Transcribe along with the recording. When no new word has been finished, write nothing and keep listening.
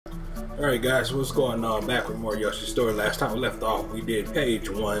Alright guys, what's going on? Back with more Yoshi Story. Last time we left off, we did page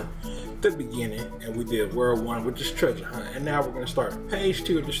 1, the beginning, and we did world 1, which is treasure hunt. And now we're going to start page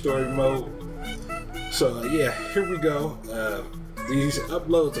 2 of the story mode. So yeah, here we go. These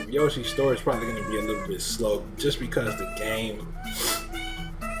uploads of Yoshi Story is probably going to be a little bit slow, just because the game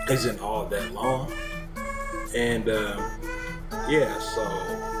isn't all that long. And yeah, so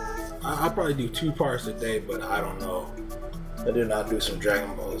I'll probably do 2 parts a day, but I don't know. And then I'll do some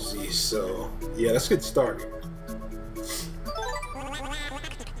Dragon Ball Z. So yeah, let's get started.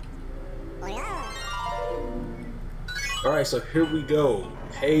 Alright, so here we go.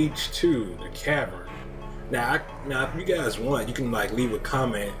 Page 2, the Cavern. Now if you guys want, you can like leave a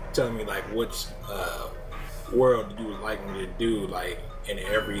comment telling me like which world you would like me to do, like in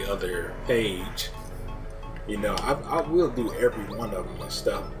every other page. You know, I will do every one of them and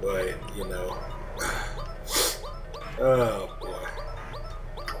stuff, but you know, oh boy,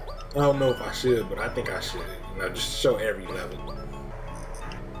 I don't know if I should, but I think I should. You know, just show every level.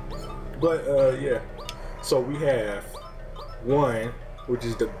 But yeah, so we have 1, which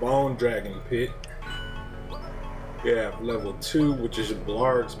is the Bone Dragon Pit. We have level 2, which is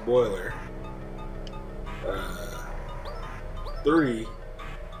Blarggs boiler. 3,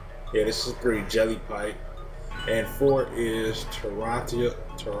 yeah, this is 3, Jelly Pipe. And 4 is Tarantula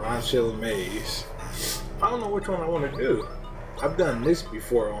Maze. I don't know which one I want to do. I've done this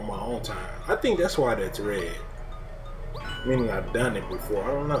before on my own time. I think that's why that's red. Meaning I've done it before.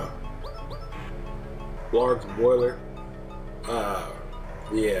 I don't know. Blarggs boiler.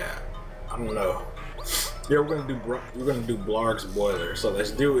 Yeah, I don't know. Yeah, we're gonna do Blarggs boiler. So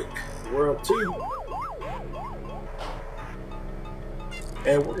let's do it. World 2.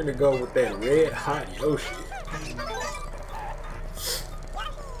 And we're gonna go with that red hot Yoshi.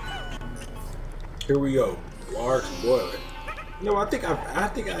 Here we go, Blarggs boiler. No, I think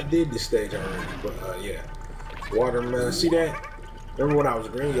I did this stage already, but yeah, watermelon. See that? Remember when I was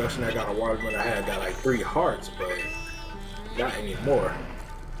green Yoshi and I got a watermelon? I got like 3 hearts, but not anymore.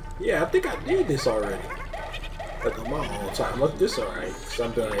 Yeah, I think I did this already. Like on my own time. Look, this alright. So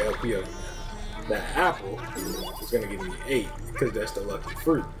I'm doing an LP of that apple is gonna give me 8 because that's the lucky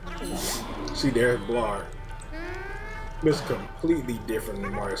fruit. See, there's Blargg. It's completely different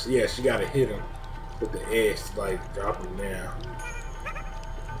than Mario. So yeah, she gotta hit him with the edge to like drop him down.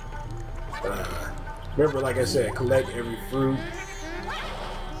 Remember, like I said, collect every fruit,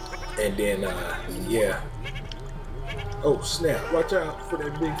 and then yeah. Oh snap! Watch out for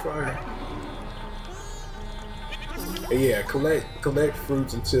that big fire. And yeah, collect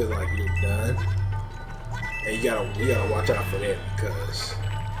fruits until like you're done, and you gotta watch out for that because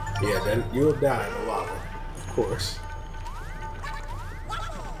yeah, then you'll die in the lava, of course.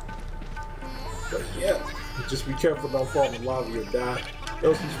 But yeah, just be careful, don't fall in the lava, you'll die.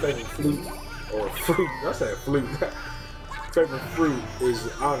 Yoshi's favorite fruit, or fruit, I said flute. Favorite fruit is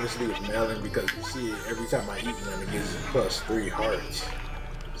obviously a melon because you see it every time I eat one, it gives you +3 hearts.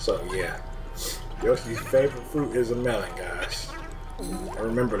 So yeah, Yoshi's favorite fruit is a melon, guys. And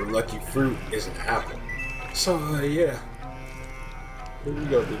remember, the lucky fruit is an apple. So yeah, here we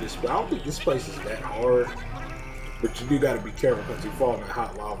go to this. But I don't think this place is that hard, but you do gotta be careful because you fall in the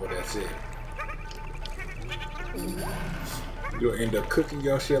hot lava, that's it. You'll end up cooking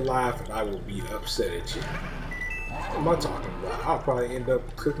Yoshi alive, and I will be upset at you. What am I talking about? I'll probably end up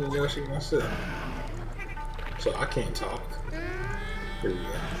cooking Yoshi myself. So I can't talk. Here we go.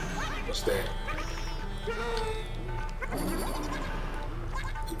 What's that?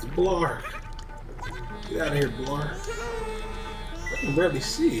 It's Blargg. Get out of here, Blargg. I can barely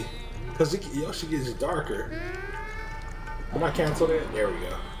see. Because Yoshi gets darker. Can I cancel that? There we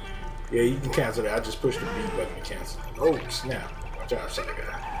go. Yeah, you can cancel that. I just pushed the B button to cancel it. Oh, snap. Watch out, Shy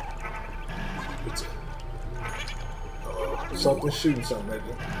Guy. It's uh-oh. Something shooting something like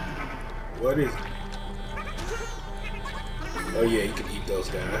that. What is it? Oh, yeah, you can eat those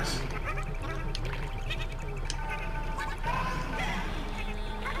guys.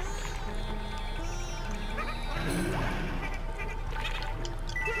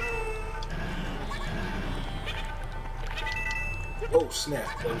 Oh snap,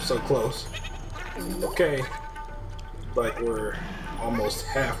 that was so close. Okay, like we're almost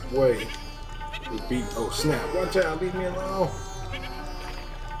halfway. We beat, oh snap, watch out, leave me alone.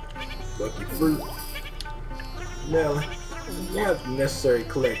 Lucky fruit. Melon. You have to necessarily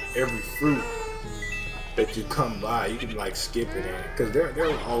collect every fruit that you come by. You can like skip it in, because there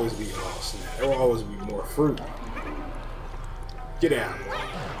will always be, oh snap, there will always be more fruit. Get out.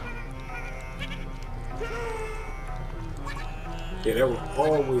 Yeah, there will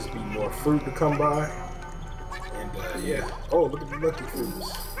always be more fruit to come by. And yeah. Oh, look at the lucky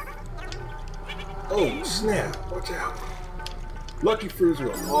fruits. Oh snap! Watch out. Lucky fruits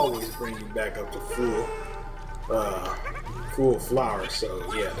will always bring you back up to full flowers. So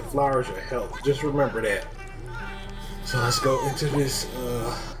yeah, the flowers are health. Just remember that. So let's go into this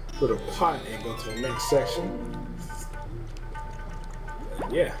little pot and go to the next section.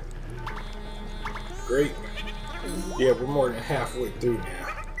 Yeah. Great. Yeah, we're more than halfway through now.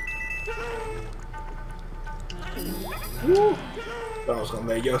 Woo! Thought I was gonna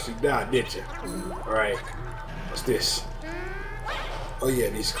let Yoshi die, didn't you? Alright. What's this? Oh yeah,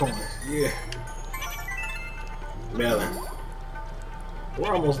 these coins. Yeah. Melon.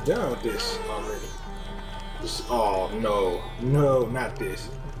 We're almost done with this already. This, oh no. No, not this.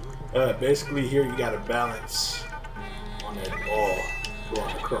 Basically here you gotta balance on that ball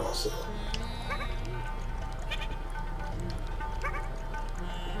going across. So.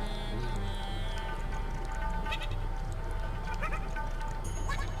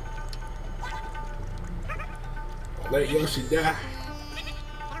 Let Yoshi die.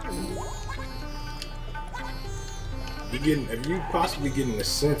 If you possibly get in the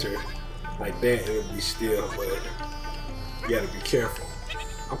center like that, it'll be still, but you gotta be careful.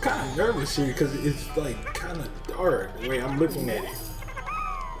 I'm kind of nervous here because it's like kind of dark the way I'm looking at it.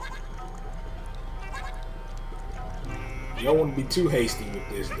 You don't want to be too hasty with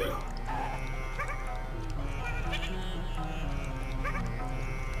this though.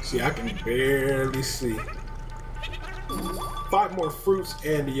 See, I can barely see. 5 more fruits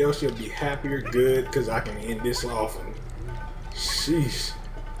and the Yoshi will be happier, good, because I can end this off. And sheesh.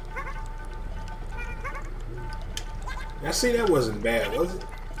 Now see, that wasn't bad, was it?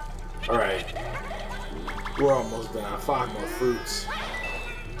 Alright. We're almost done. 5 more fruits.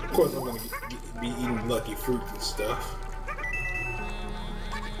 Of course, I'm going to be eating lucky fruits and stuff.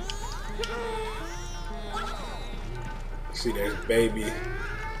 See, there's baby.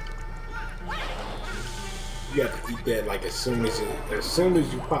 You have to eat that like as soon as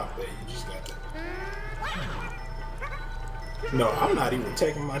you pop that. You just got to. No, I'm not even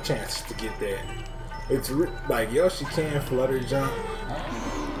taking my chances to get that. It's like Yoshi can flutter jump,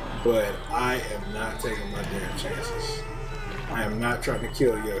 but I am not taking my damn chances. I am not trying to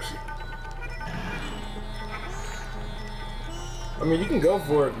kill Yoshi. I mean, you can go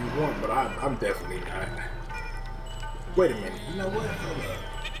for it if you want, but I'm definitely not. Wait a minute. You know what? Hold up.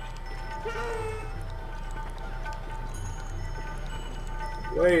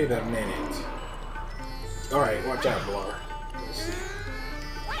 Wait a minute. Alright, watch out, Blargg. Let's see.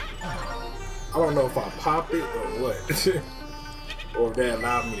 I don't know if I pop it or what. Or if that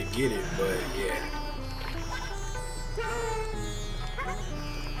allowed me to get it, but yeah.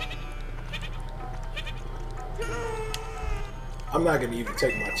 I'm not gonna even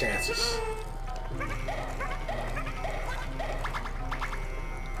take my chances.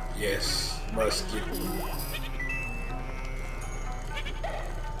 Yes, must get me.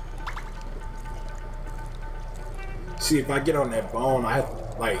 See, if I get on that bone, I have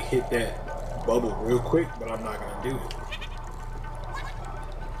to like hit that bubble real quick, but I'm not gonna do it.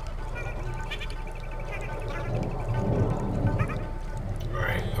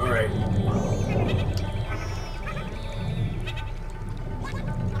 Alright, alright.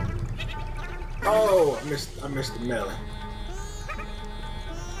 Oh, I missed the melon.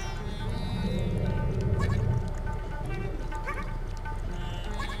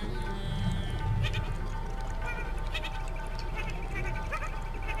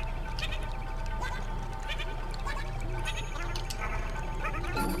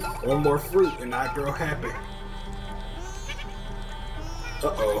 One more fruit and I grow happy.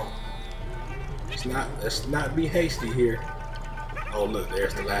 Uh-oh. Let's not be hasty here. Oh look,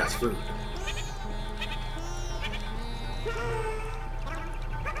 there's the last fruit.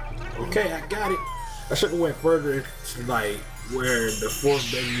 Okay, I got it. I should have went further to like where the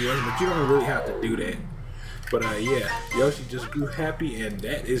 4th baby was, but you don't really have to do that. But yeah, Yoshi just grew happy and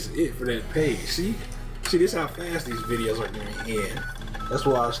that is it for that page. See, this is how fast these videos are going to end. That's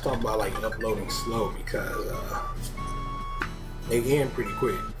why I was talking about like uploading slow, because they end pretty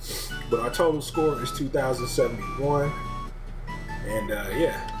quick. But our total score is 2,071, and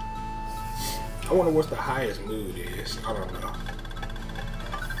yeah, I wonder what the highest mood is. I don't know.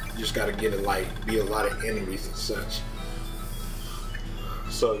 You just gotta get it like be a lot of enemies and such.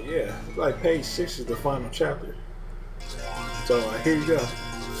 So yeah, like page 6 is the final chapter. So here you go.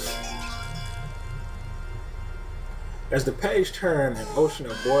 As the page turned, an ocean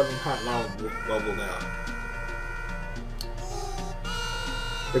of boiling hot lava bubbled out.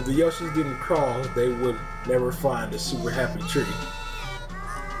 If the Yoshis didn't crawl, they would never find a super happy tree.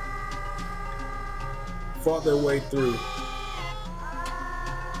 Fought their way through.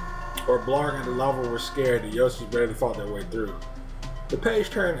 Where Blargg and the lava were scared, the Yoshis barely fought their way through. The page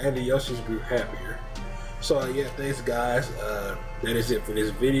turned and the Yoshis grew happier. So yeah, thanks guys. That is it for this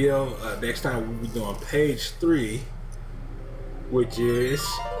video. Next time we'll be doing page 3, which is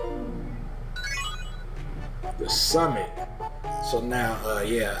the summit. So now,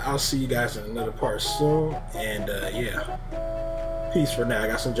 yeah, I'll see you guys in another part soon. And yeah, peace for now. I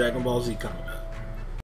got some Dragon Ball Z coming up.